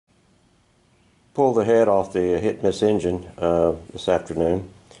Pulled the head off the hit miss engine this afternoon,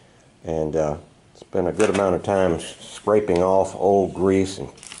 and spent a good amount of time scraping off old grease and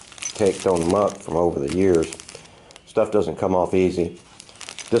caked on muck from over the years. Stuff doesn't come off easy.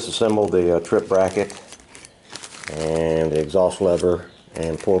 Disassembled the trip bracket and the exhaust lever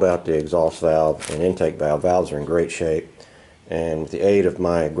and pulled out the exhaust valve and intake valve. Valves are in great shape, and with the aid of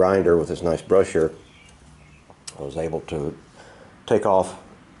my grinder with this nice brusher, I was able to take off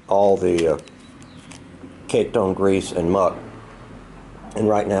all the caked on grease and muck. And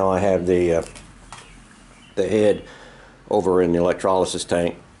right now I have the head over in the electrolysis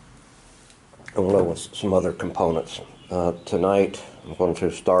tank, along with some other components. Tonight I'm going to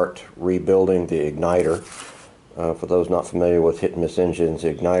start rebuilding the igniter. For those not familiar with hit and miss engines,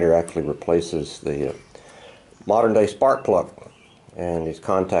 the igniter actually replaces the modern day spark plug, and these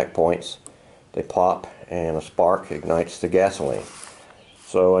contact points, they pop and a spark ignites the gasoline.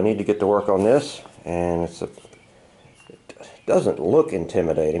 So I need to get to work on this, and it doesn't look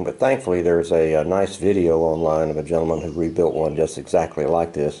intimidating, but thankfully there's a nice video online of a gentleman who rebuilt one just exactly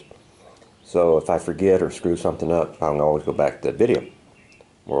like this. So if I forget or screw something up, I can always go back to that video.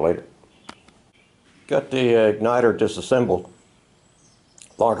 More later. Got the igniter disassembled.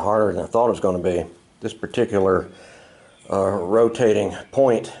 A lot harder than I thought it was going to be. This particular rotating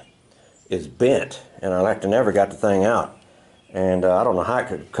point is bent, and I like to never got the thing out. And I don't know how it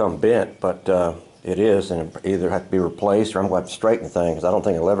could come bent, but it is, and it either have to be replaced or I'm going to have to straighten the thing, because I don't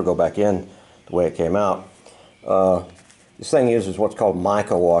think it'll ever go back in the way it came out. This thing uses what's called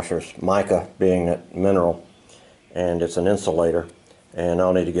mica washers, mica being that mineral, and it's an insulator. And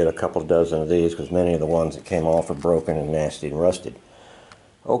I'll need to get a couple of dozen of these, because many of the ones that came off are broken and nasty and rusted.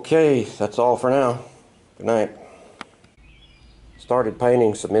 Okay, that's all for now. Good night. Started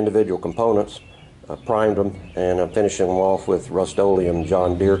painting some individual components. Primed them, and I'm finishing them off with Rust-Oleum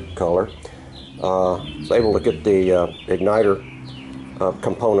John Deere color. Was able to get the igniter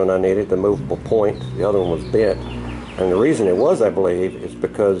component I needed, the movable point. The other one was bent, and the reason it was, I believe, is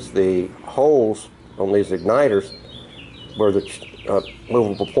because the holes on these igniters where the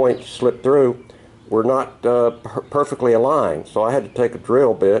movable point slipped through were not perfectly aligned. So I had to take a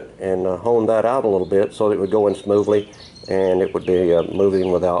drill bit and hone that out a little bit so that it would go in smoothly and it would be moving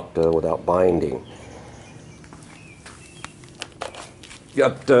without binding.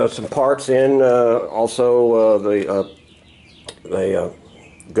 Got some parts in, also the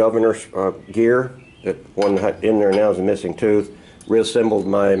governor's gear. That one in there now is a missing tooth. Reassembled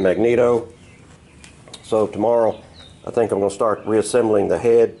my magneto. So tomorrow I think I'm going to start reassembling the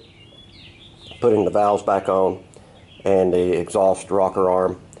head, putting the valves back on, and the exhaust rocker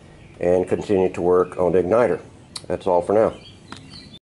arm, and continue to work on the igniter. That's all for now.